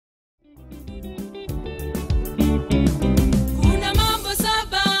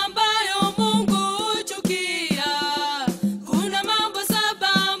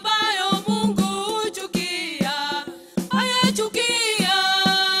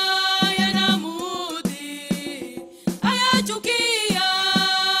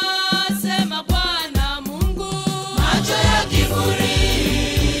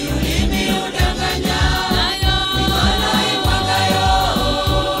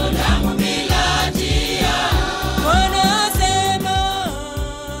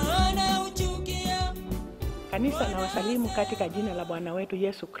katika jina la Bwana wetu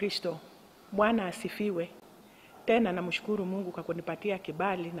Yesu Kristo. Bwana asifiwe. Tena namshukuru Mungu kwa kunipatia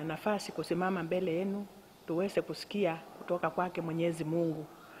kibali na nafasi kusimama mbele yenu tuweze kusikia kutoka kwake Mwenyezi Mungu.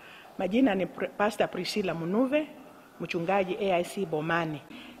 Majina ni Pastor Priscilla Munuve, mchungaji AIC Bomani.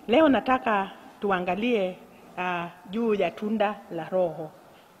 Leo nataka tuangalie juu ya tunda la Roho.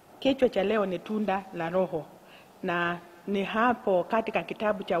 Kichwa cha leo ni tunda la Roho, na ni hapo katika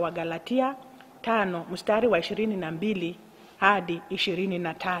kitabu cha Wagalatia 5 mstari wa 22 hadi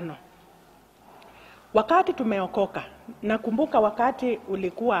 25. Wakati tumeokoka, nakumbuka wakati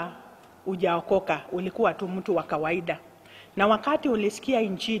ulikuwa hujaokoka, ulikuwa tu mtu wa kawaida. Na wakati ulisikia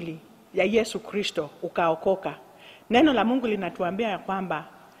injili ya Yesu Kristo ukaokoka, neno la Mungu linatuambia ya kwamba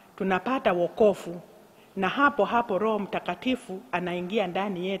tunapata wokovu, na hapo Roho Mtakatifu anaingia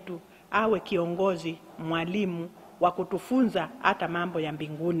ndani yetu awe kiongozi, mwalimu wa kutufunza hata mambo ya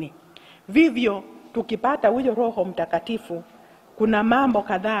mbinguni. Vivyo tukipata huyo Roho Mtakatifu, kuna mambo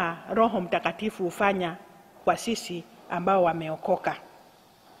kadhaa Roho Mtakatifu hufanya kwa sisi ambao wameokoka.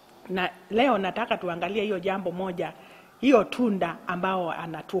 Na leo nataka tuangalie hiyo jambo moja, hiyo tunda ambao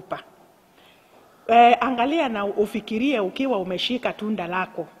anatupa. Angalia na ufikirie ukiwa umeshika tunda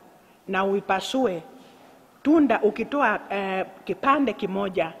lako na uipasue tunda, ukitoa kipande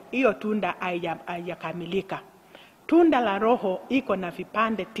kimoja, hiyo tunda haijakamilika. Tunda la Roho iko na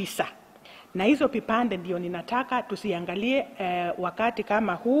vipande 9. Na hizo vipande ndio ninataka tusiangalie wakati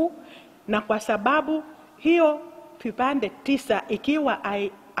kama huu, na kwa sababu hiyo vipande 9 ikiwa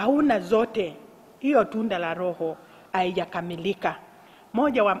hauna zote, hiyo tunda la Roho haijakamilika.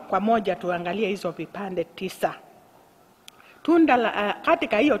 Moja kwa moja tuangalie hizo vipande 9.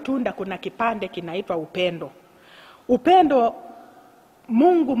 Katika hiyo tunda kuna kipande kinaitwa upendo. Upendo,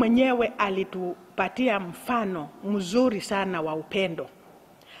 Mungu mwenyewe alitupatia mfano mzuri sana wa upendo.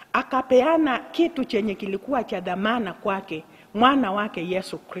 Akapeana kitu chenye kilikuwa cha dhamana kwake, mwana wake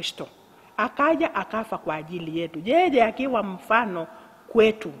Yesu Kristo. Akaja akafa kwa ajili yetu. Yeye akiwa mfano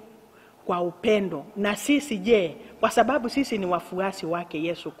kwetu kwa upendo, na sisi je, kwa sababu sisi ni wafuasi wake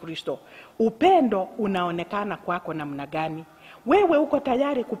Yesu Kristo, upendo unaonekana kwako namna gani? Wewe uko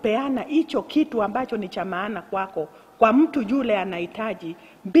tayari kupeana hicho kitu ambacho ni cha maana kwako kwa mtu yule anahitaji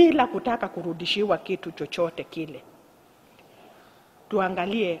bila kutaka kurudishiwa kitu chochote kile?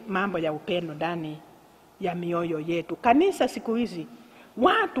 Tuangalie mambo ya upendo ndani ya mioyo yetu. Kanisa siku hizi,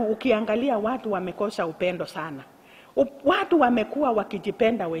 ukiangalia watu wamekosa upendo sana. Watu wamekuwa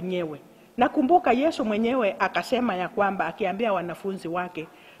wakijipenda wenyewe. Nakumbuka Yesu mwenyewe akasema ya kwamba, akiambia wanafunzi wake,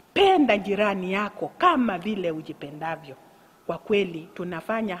 penda jirani yako kama vile ujipendavyo. Kwa kweli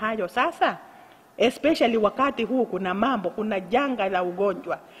tunafanya hayo sasa? Especially wakati huu kuna janga la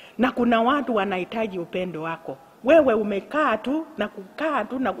ugonjwa na kuna watu wanahitaji upendo wako. Wewe umekaa tu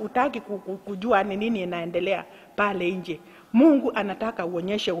na utaki kujua ni nini inaendelea pale nje. Mungu anataka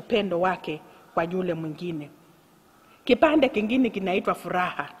uonyeshe upendo wake kwa yule mwingine. Kipande kingine kinaitwa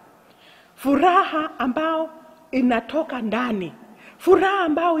furaha. Furaha ambao inatoka ndani. Furaha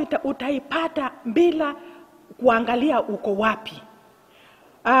ambao utaipata bila kuangalia uko wapi.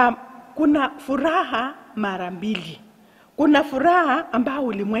 Kuna furaha mara mbili. Kuna furaha ambao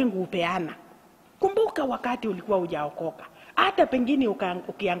ulimwengu hupeana. Kumbuka wakati ulikuwa hujaokoka, hata pengine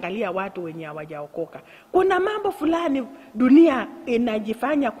ukiangalia watu wenye hawajaokoka, kuna mambo fulani dunia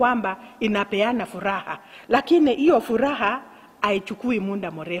inajifanya kwamba inapeana furaha, lakini hiyo furaha haichukui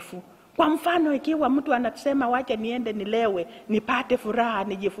muda mrefu. Kwa mfano, ikiwa mtu anasema wacha niende nilewe nipate furaha,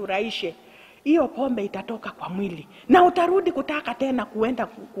 nijifurahishe, hiyo pombe itatoka kwa mwili na utarudi kutaka tena kuenda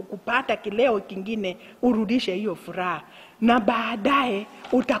kupata kileo kingine urudishe hiyo furaha, na baadaye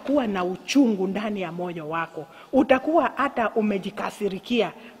utakuwa na uchungu ndani ya moyo wako. Utakuwa hata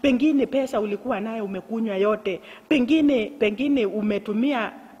umejikasirikia, pengine pesa ulikuwa naye umekunywa yote, pengine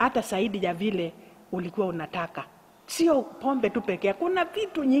umetumia hata zaidi ya vile ulikuwa unataka. Sio pombe tu pekee, kuna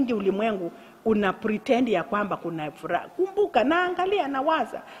vitu nyingi ulimwengu una pretend ya kwamba kuna furaha. Kumbuka na angalia na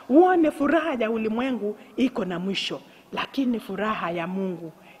waza, uone furaha ya ulimwengu iko na mwisho, lakini furaha ya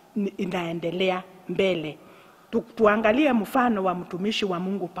Mungu inaendelea mbele. Tuangalie mfano wa mtumishi wa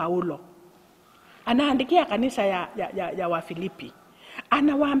Mungu Paulo. Anaandikia kanisa ya Wafilipi.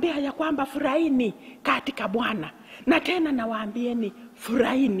 Anawaambia ya kwamba furahini katika Bwana, na tena nawaambieni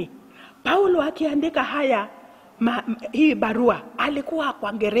furahini. Paulo akiandika hii barua alikuwa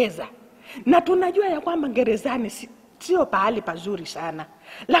kwa gereza. Na tunajua ya kwamba gerezani sio pahali pazuri sana.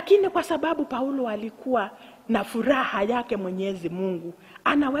 Lakini kwa sababu Paulo alikuwa na furaha yake Mwenyezi Mungu,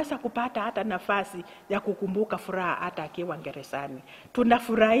 anaweza kupata hata nafasi ya kukumbuka furaha hata akiwa gerezani.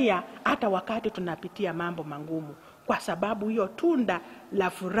 Tunafurahia hata wakati tunapitia mambo magumu. kwa sababu hiyo tunda la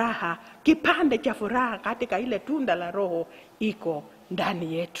furaha, kipande cha furaha katika ile tunda la Roho iko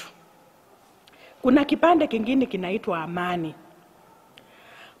ndani yetu. Kuna kipande kingine kinaitwa amani.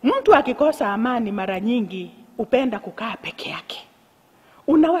 Mtu akikosa amani mara nyingi upenda kukaa peke yake.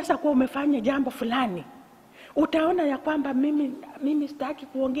 Unaweza kuwa umefanya jambo fulani, utaona ya kwamba mimi sitaki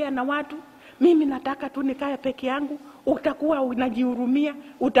kuongea na watu, mimi nataka tu nikae peke yangu. Utakuwa unajihurumia,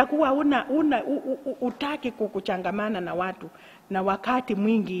 utakuwa utaki kuchangamana na watu. Na wakati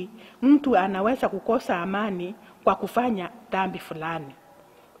mwingi mtu anaweza kukosa amani kwa kufanya dhambi fulani.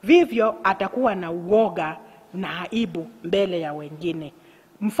 Vivyo atakuwa na uoga na aibu mbele ya wengine.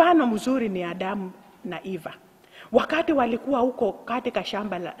 Mfano mzuri ni Adamu na Eva. Wakati walikuwa huko katika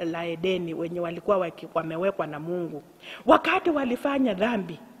shamba la Edeni, wenye walikuwa wamewekwa na Mungu, wakati walifanya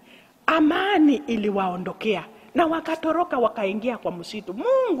dhambi, amani iliwaondokea na wakatoroka wakaingia kwa msitu.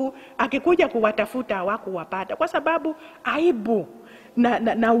 Mungu akikuja kuwatafuta hawakuwapata kwa sababu aibu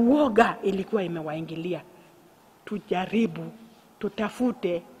na uoga ilikuwa imewaingilia. Tujaribu,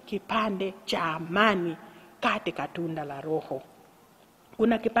 tutafute kipande cha amani katika tunda la Roho.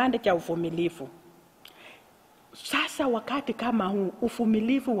 Kuna kipande cha uvumilivu. Sasa wakati kama huu,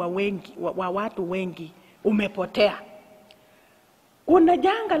 uvumilivu wa watu wengi umepotea. Kuna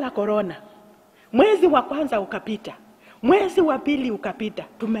janga la corona. Mwezi wa kwanza ukapita, mwezi wa pili ukapita,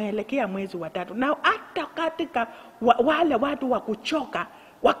 tumeelekea mwezi wa tatu. Na hata katika wale watu wa kuchoka,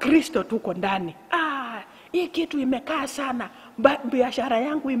 wa Kristo tuko ndani. Hii kitu imekaa sana, biashara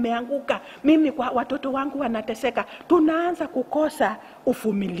yangu imeanguka, mimi kwa watoto wangu wanateseka. Tunaanza kukosa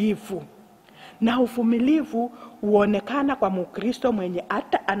uvumilivu. Na uvumilivu huonekana kwa Mkristo mwenye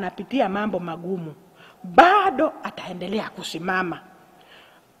hata anapitia mambo magumu, bado ataendelea kusimama.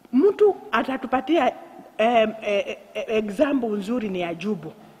 Mtu atatupatia example nzuri ni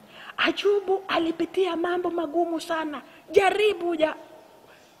Ayubu. Ayubu alipitia mambo magumu sana, jaribu ya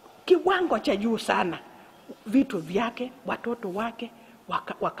kiwango cha juu sana. Vitu vyake, watoto wake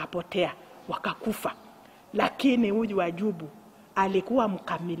wakapotea, wakakufa. Lakini huyu Ayubu alikuwa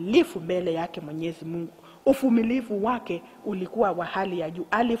mkamilifu mbele yake Mwenyezi Mungu. Uvumilivu wake ulikuwa wa hali ya juu.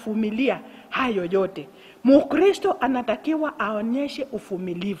 Alivumilia hayo yote. Mkristo anatakiwa aonyeshe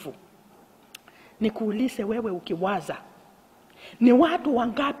uvumilivu. Nikuulize wewe ukiwaza, ni watu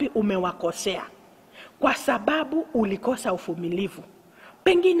wangapi umewakosea kwa sababu ulikosa uvumilivu?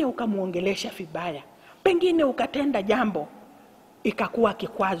 Pengine ukamuongelesha vibaya, pengine ukatenda jambo ikakuwa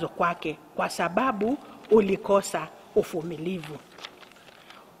kikwazo kwake kwa sababu ulikosa uvumilivu.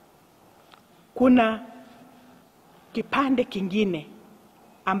 Kuna kipande kingine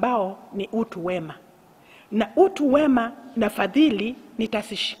ambao ni utu wema. Na utu wema na fadhili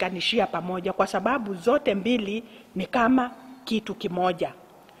nitasishikanishia pamoja kwa sababu zote mbili ni kama kitu kimoja.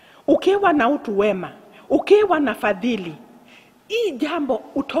 Ukiwa na utu wema, ukiwa na fadhili, hii jambo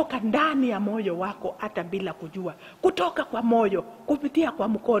utoka ndani ya moyo wako hata bila kujua. Kutoka kwa moyo, kupitia kwa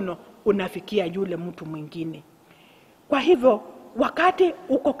mkono, unafikia yule mtu mwingine. Kwa hivyo, wakati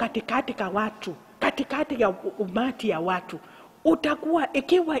uko katikati ya watu, katikati ya umati ya watu, utakuwa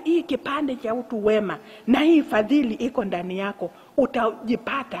ikiwa hii kipande cha utu wema na hii fadhili iko ndani yako,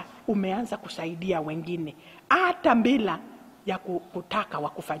 utajipata umeanza kusaidia wengine hata bila ya kutaka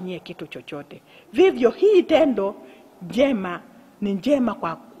wakufanyie kitu chochote. Vivyo hii tendo njema ni njema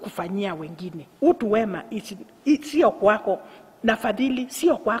kwa kufanyia wengine. Utu wema sio kwako na fadhili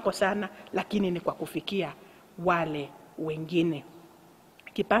sio kwako sana, lakini ni kwa kufikia wale wengine.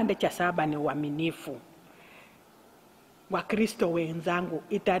 Kipande cha 7 ni uaminifu. Wakristo wenzangu,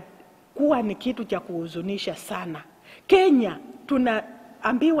 itakuwa ni kitu cha kuhuzunisha sana. Kenya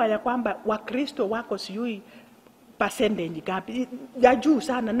tunaambiwa ya kwamba Wakristo wako sijui percentage ngapi ya juu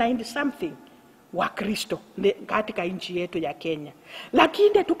sana, 90 something Wakristo katika nchi yetu ya Kenya.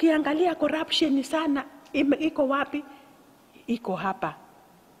 Lakini tukiangalia corruption sana iko wapi? Iko hapa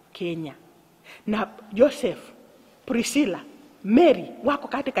Kenya. Na Joseph, Priscilla, Mary wako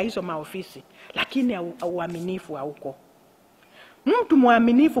katika hizo maofisi, lakini uaminifu hauko. Mtu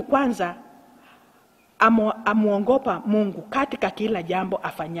mwaminifu kwanza amuongopa Mungu katika kila jambo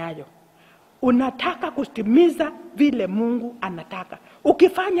afanyayo. Unataka kutimiza vile Mungu anataka.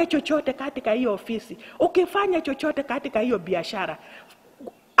 Ukifanya chochote katika hiyo ofisi, ukifanya chochote katika hiyo biashara,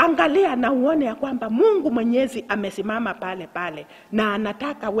 angalia na uone ya kwamba Mungu Mwenyezi amesimama pale pale na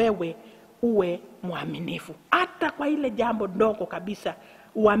anataka wewe uwe mwaminifu. Hata kwa ile jambo dogo kabisa,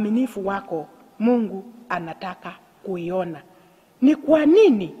 uaminifu wako Mungu anataka kuiona. Ni kwa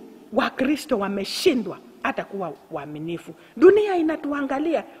nini Wakristo wameshindwa hata kuwa waaminifu? Dunia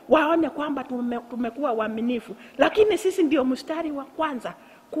inatuangalia waone kwamba tumekuwa waaminifu, lakini sisi ndio mstari wa kwanza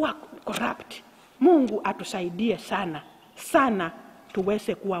kuwa corrupt. Mungu atusaidie sana sana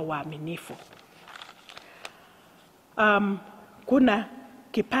tuweze kuwa waaminifu. Kuna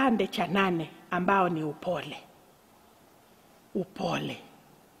kipande cha 8 ambao ni upole. Upole.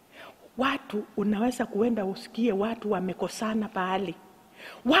 Watu unaweza kuenda usikie watu wamekosana pahali.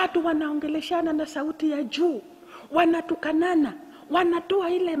 Watu wanaongeleshana na sauti ya juu, wanatukanana, wanatoa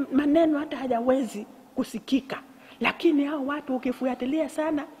ile maneno hata hayawezi kusikika. Lakini hao watu ukifuatilia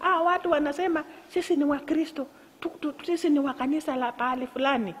sana, hao watu wanasema sisi ni Wakristo, sisi ni wa kanisa la pahali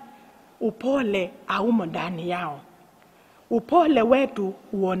fulani. Upole haumo ndani yao. Upole wetu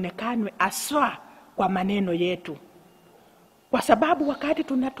uonekanwe aswa kwa maneno yetu. Kwa sababu wakati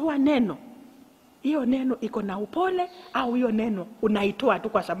tunatoa neno, hiyo neno iko na upole au hiyo neno unaitoa tu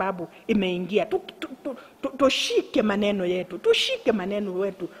kwa sababu imeingia. Tushike maneno yetu, tushike maneno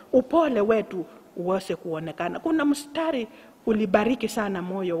wetu, upole wetu uweze kuonekana. Kuna mstari ulibariki sana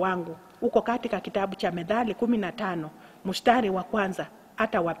moyo wangu. Uko katika kitabu cha Methali 15, mstari wa 1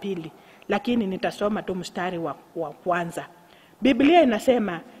 hata wa 2. Lakini nitasoma tu mstari wa 1. Biblia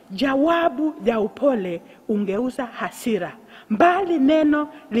inasema, jawabu ya upole ungeuza hasira, mbali neno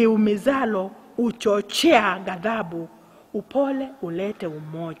liumizalo uchochea ghadhabu. Upole ulete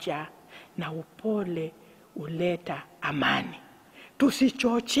umoja na upole uleta amani.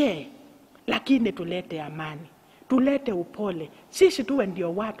 Tusichochee, lakini tulete amani. Tulete upole. Sisi tuwe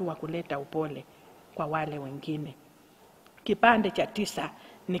ndio watu wa kuleta upole kwa wale wengine. Kipande cha 9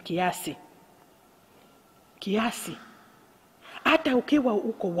 ni kiasi. Kiasi. Hata ukiwa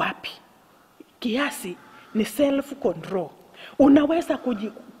uko wapi, kiasi ni self control. Unaweza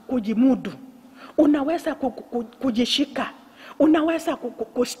kujimudu, unaweza kujishika, unaweza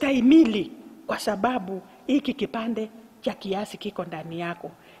kustahimili kwa sababu hiki kipande cha kiasi kiko ndani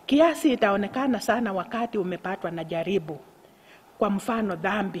yako. Kiasi itaonekana sana wakati umepatwa na jaribu. Kwa mfano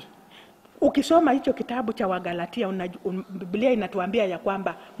dhambi. Ukisoma hicho kitabu cha Wagalatia, Biblia inatuambia ya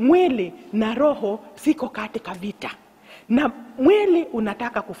kwamba mwili na roho ziko katika vita. Na mwili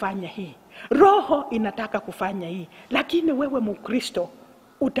unataka kufanya hii, roho inataka kufanya hii, lakini wewe Mkristo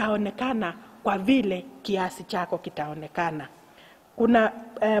utaonekana kwa vile kiasi chako kitaonekana. Kuna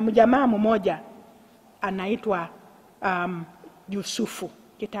mjamaa mmoja anaitwa Yusufu,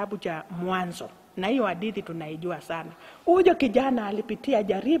 kitabu cha Mwanzo, na hiyo hadithi tunaijua sana. Huyo kijana alipitia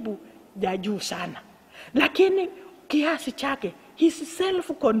jaribu ya juu sana, lakini kiasi chake, his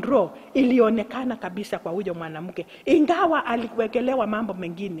self control ilionekana kabisa kwa huyo mwanamke, ingawa aliwekelewa mambo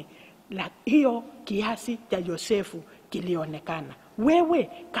mengine. Hiyo kiasi cha Yosefu kilionekana. Wewe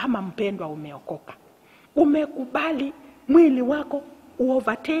kama mpendwa umeokoka, umekubali mwili wako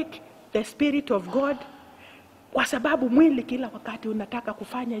overtake the spirit of God, kwa sababu mwili kila wakati unataka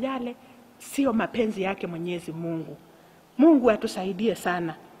kufanya yale sio mapenzi yake Mwenyezi Mungu. Mungu atusaidie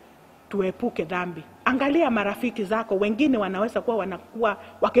sana tuepuke dhambi. Angalia marafiki zako, wengine wanaweza kuwa wanakuwa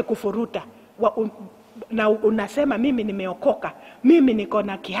wakikufuruta, na unasema mimi nimeokoka, mimi niko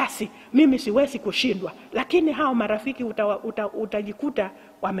na kiasi, mimi siwezi kushindwa, lakini hao marafiki utajikuta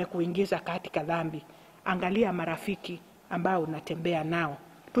wamekuingiza katika dhambi. Angalia marafiki ambao unatembea nao.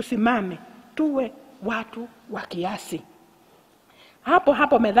 Tusimame tuwe watu wa kiasi.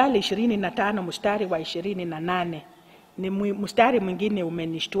 Hapo Methali 25 mstari wa 28 ni mstari mwingine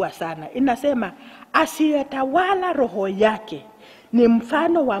umenishtua sana. Inasema, asiyetawala roho yake ni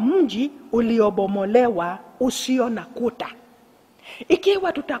mfano wa mji uliobomolewa usio na kuta.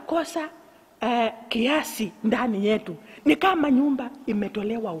 Ikiwa tutakosa kiasi ndani yetu, ni kama nyumba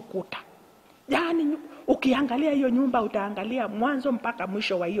imetolewa ukuta. Yaani ukiangalia hiyo nyumba utaangalia mwanzo mpaka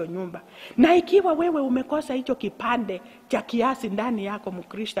mwisho wa hiyo nyumba. Na ikiwa wewe umekosa hicho kipande cha kiasi ndani yako,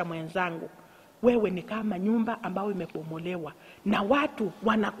 Mkristo mwenzangu, wewe ni kama nyumba ambayo imebomolewa na watu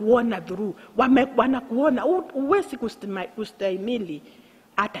wanakuona through, wanakuona uwezi kustahimili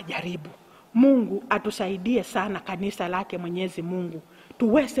hata jaribu. Mungu atusaidie sana, kanisa lake Mwenyezi Mungu,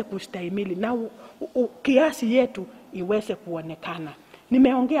 tuweze kustahimili na kiasi yetu iweze kuonekana.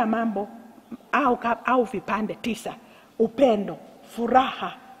 Nimeongea mambo au vipande 9: upendo,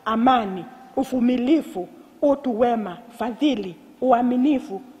 furaha, amani, uvumilivu, utu wema, fadhili,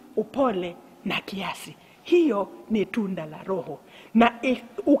 uaminifu, upole na kiasi. Hiyo ni tunda la Roho, na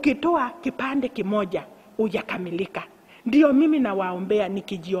ukitoa kipande kimoja hujakamilika. Ndio mimi nawaombea,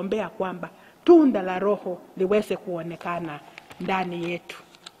 nikijiombea kwamba tunda la Roho liweze kuonekana ndani yetu.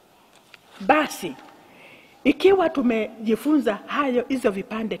 Basi ikiwa tumejifunza hizo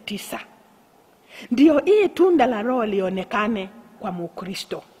vipande 9, ndio hii tunda la Roho lionekane kwa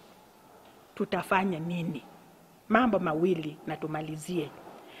Mkristo, tutafanya nini? Mambo mawili na tumalizie.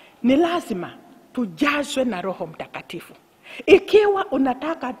 Ni lazima tujazwe na Roho Mtakatifu. Ikiwa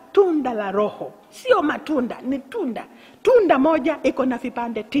unataka tunda la Roho, sio matunda, ni tunda. Tunda moja iko na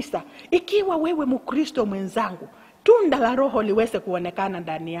vipande 9. Ikiwa wewe Mkristo mwenzangu, tunda la Roho liweze kuonekana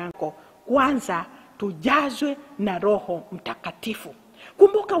ndani yako, kwanza tujazwe na Roho Mtakatifu.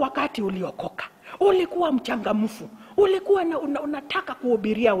 Kumbuka wakati uliokoka, ulikuwa mchangamfu, ulikuwa unataka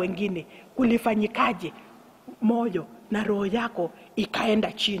kuhubiria wengine. Kulifanyikaje? Moyo na roho yako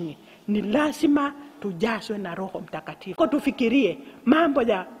ikaenda chini. Ni lazima tujazwe na Roho Mtakatifu. Tufikirie mambo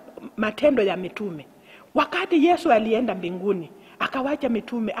ya Matendo ya Mitume. Wakati Yesu alienda mbinguni, akawacha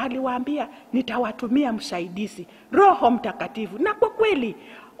mitume, aliwaambia nitawatumia msaidizi, Roho Mtakatifu. Na kwa kweli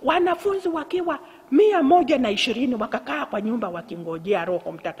wanafunzi wakiwa 120 wakakaa kwa nyumba wakingojea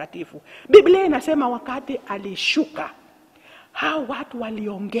Roho Mtakatifu. Biblia inasema wakati alishuka, hao watu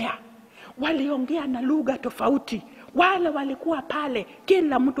waliongea na lugha tofauti. Wale walikuwa pale,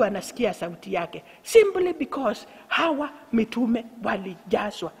 kila mtu anasikia sauti yake, simply because hawa mitume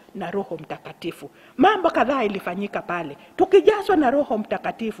walijazwa na Roho Mtakatifu. Mambo kadhaa ilifanyika pale. Tukijazwa na Roho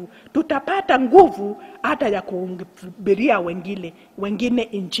Mtakatifu, tutapata nguvu hata ya kuhubiria wengine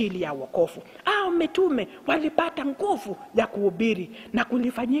injili ya wokovu. Hao mitume walipata nguvu ya kuhubiri, na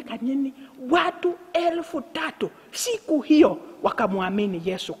kulifanyika nini? Watu 3,000 siku hiyo wakamwamini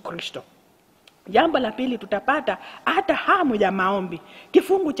Yesu Kristo. Jambo la pili, tutapata hata hamu ya maombi.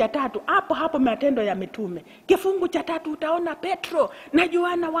 Kifungu cha 3 hapo Matendo ya Mitume, kifungu cha 3 utaona Petro na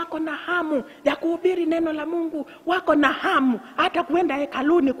Yohana wako na hamu ya kuhubiri neno la Mungu, wako na hamu hata kuenda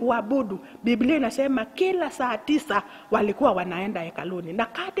hekaluni kuabudu. Biblia inasema kila saa 9 walikuwa wanaenda hekaluni, na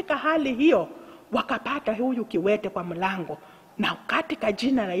katika hali hiyo wakapata huyu kiwete kwa mlango, na katika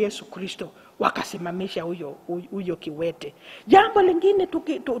jina la Yesu Kristo wakasimamisha huyo kiwete. Jambo lingine,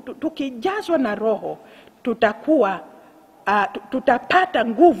 tukijazwa na Roho, tutapata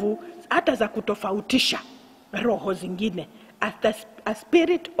nguvu hata za kutofautisha roho zingine, a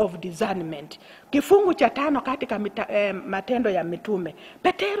spirit of discernment. Kifungu cha 5 katika Matendo ya Mitume,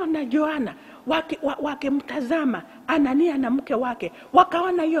 Petero na Yohana wakimtazama Anania na mke wake,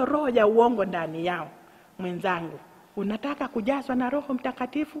 wakaona hiyo roho ya uongo ndani yao. Mwenzangu, unataka kujazwa na Roho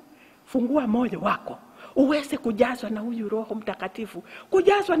Mtakatifu? Fungua moyo wako uweze kujazwa na huyu Roho Mtakatifu.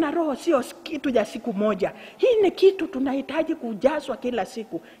 Kujazwa na Roho sio kitu ya siku moja. Hii ni kitu tunahitaji kujazwa kila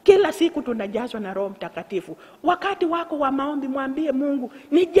siku. Kila siku tunajazwa na Roho Mtakatifu. Wakati wako wa maombi, mwambie Mungu,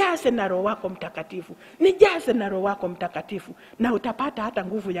 nijaze na Roho wako Mtakatifu. Nijaze na Roho wako Mtakatifu, na utapata hata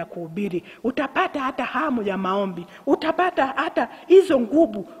nguvu ya kuhubiri. Utapata hata hamu ya maombi. Utapata hata hizo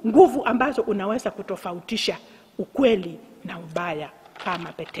nguvu ambazo unaweza kutofautisha ukweli na ubaya,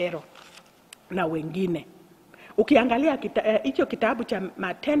 kama Petero na wengine. Ukiangalia hicho kitabu cha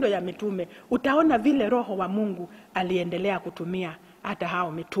Matendo ya Mitume, utaona vile Roho wa Mungu aliendelea kutumia hata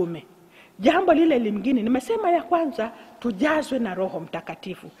hao mitume. Jambo lile lingine, nimesema ya kwanza tujazwe na Roho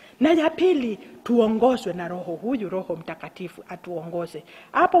Mtakatifu, na ya pili tuongozwe na Roho. Huyu Roho Mtakatifu atuongoze.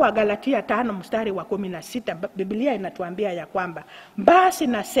 Hapo wa Galatia 5 mstari wa 16, Biblia inatuambia ya kwamba basi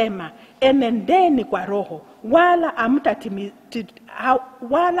nasema enendeni kwa Roho,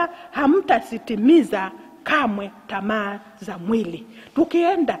 wala hamtasitimiza kamwe tamaa za mwili.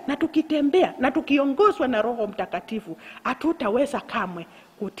 Tukienda na tukitembea na tukiongozwa na Roho Mtakatifu, hatutaweza kamwe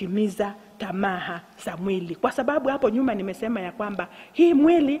kutimiza tamaa za mwili. Kwa sababu hapo nyuma nimesema ya kwamba hii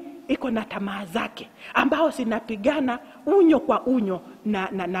mwili iko na tamaa zake ambao zinapigana unyo kwa unyo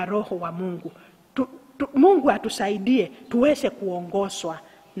na Roho wa Mungu. Mungu atusaidie tuweze kuongozwa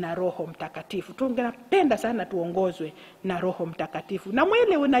na Roho Mtakatifu. Tungependa sana tuongozwe na Roho Mtakatifu. Na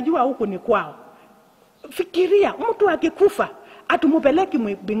mwili, unajua huku ni kwao. Fikiria mtu akikufa, atumupeleki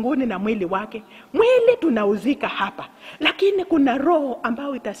mbinguni na mwili wake. Mwili tunauzika hapa, lakini kuna roho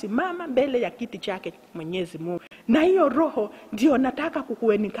ambayo itasimama mbele ya kiti chake Mwenyezi Mungu. Na hiyo roho ndio nataka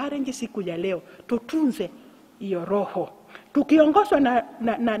kukuencourage siku ya leo. Tutunze hiyo roho. Tukiongozwa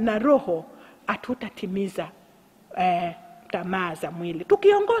na roho, hatutatimiza tamaa za mwili.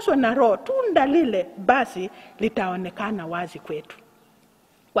 Tukiongozwa na Roho, tunda lile basi litaonekana wazi kwetu.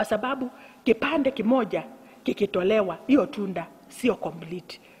 Kwa sababu kipande kimoja kikitolewa, hiyo tunda sio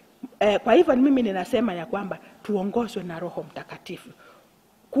complete. Kwa hivyo mimi ninasema ya kwamba tuongozwe na Roho Mtakatifu.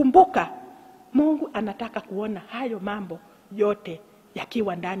 Kumbuka, Mungu anataka kuona hayo mambo yote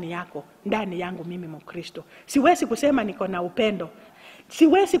yakiwa ndani yako, ndani yangu mimi Mkristo. Siwezi kusema niko na upendo.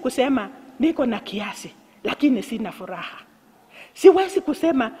 Siwezi kusema niko na kiasi lakini sina furaha. Siwezi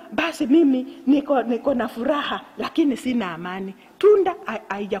kusema basi mimi niko na furaha lakini sina amani. Tunda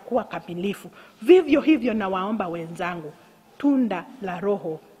haijakuwa kamilifu. Vivyo hivyo na waomba wenzangu, tunda la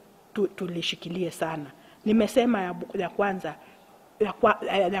Roho tulishikilie sana. Nimesema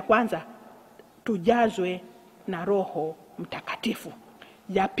ya kwanza tujazwe na Roho Mtakatifu.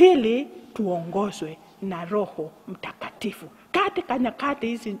 Ya pili, tuongozwe na Roho Mtakatifu. Katika nyakati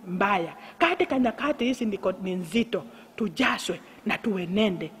hizi mbaya, katika nyakati hizi ni nzito, tujaswe na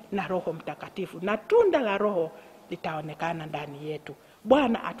tuenende na Roho Mtakatifu. Na tunda la Roho litaonekana ndani yetu.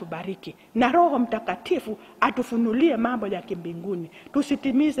 Bwana atubariki. Na Roho Mtakatifu atufunulie mambo ya kimbinguni.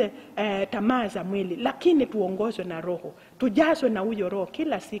 Tusitimize tamaa za mwili, lakini tuongozwe na Roho. Tujazwe na huyo Roho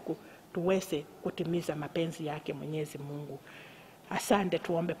kila siku, tuweze kutimiza mapenzi yake Mwenyezi Mungu. Asante,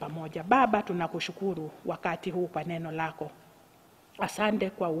 tuombe pamoja. Baba, tunakushukuru wakati huu kwa neno lako. Asante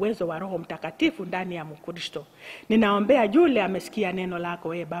kwa uwezo wa Roho Mtakatifu ndani ya Mkristo. Ninaombea yule amesikia neno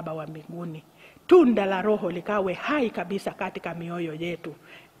lako, Baba wa mbinguni. Tunda la Roho likawe hai kabisa katika mioyo yetu.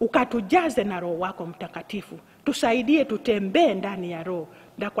 Ukatujaze na Roho wako Mtakatifu. Tusaidie tutembee ndani ya Roho.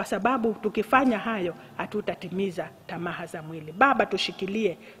 Na kwa sababu tukifanya hayo, hatutatimiza tamaa za mwili. Baba,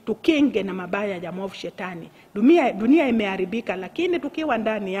 tushikilie, tukinge na mabaya ya mwovu shetani. Dunia imeharibika, lakini tukiwa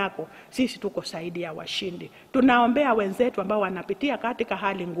ndani yako, sisi tuko zaidi ya washindi. Tunaombea wenzetu ambao wanapitia katika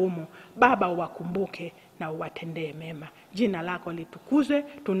hali ngumu. Baba, uwakumbuke na uwatendee mema. Jina lako litukuzwe,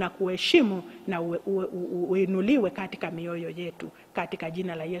 tunakuheshimu na uinuliwe katika mioyo yetu. Katika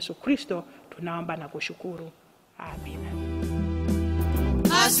jina la Yesu Kristo tunaomba na kushukuru. Amina.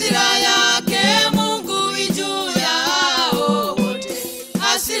 Hasira ya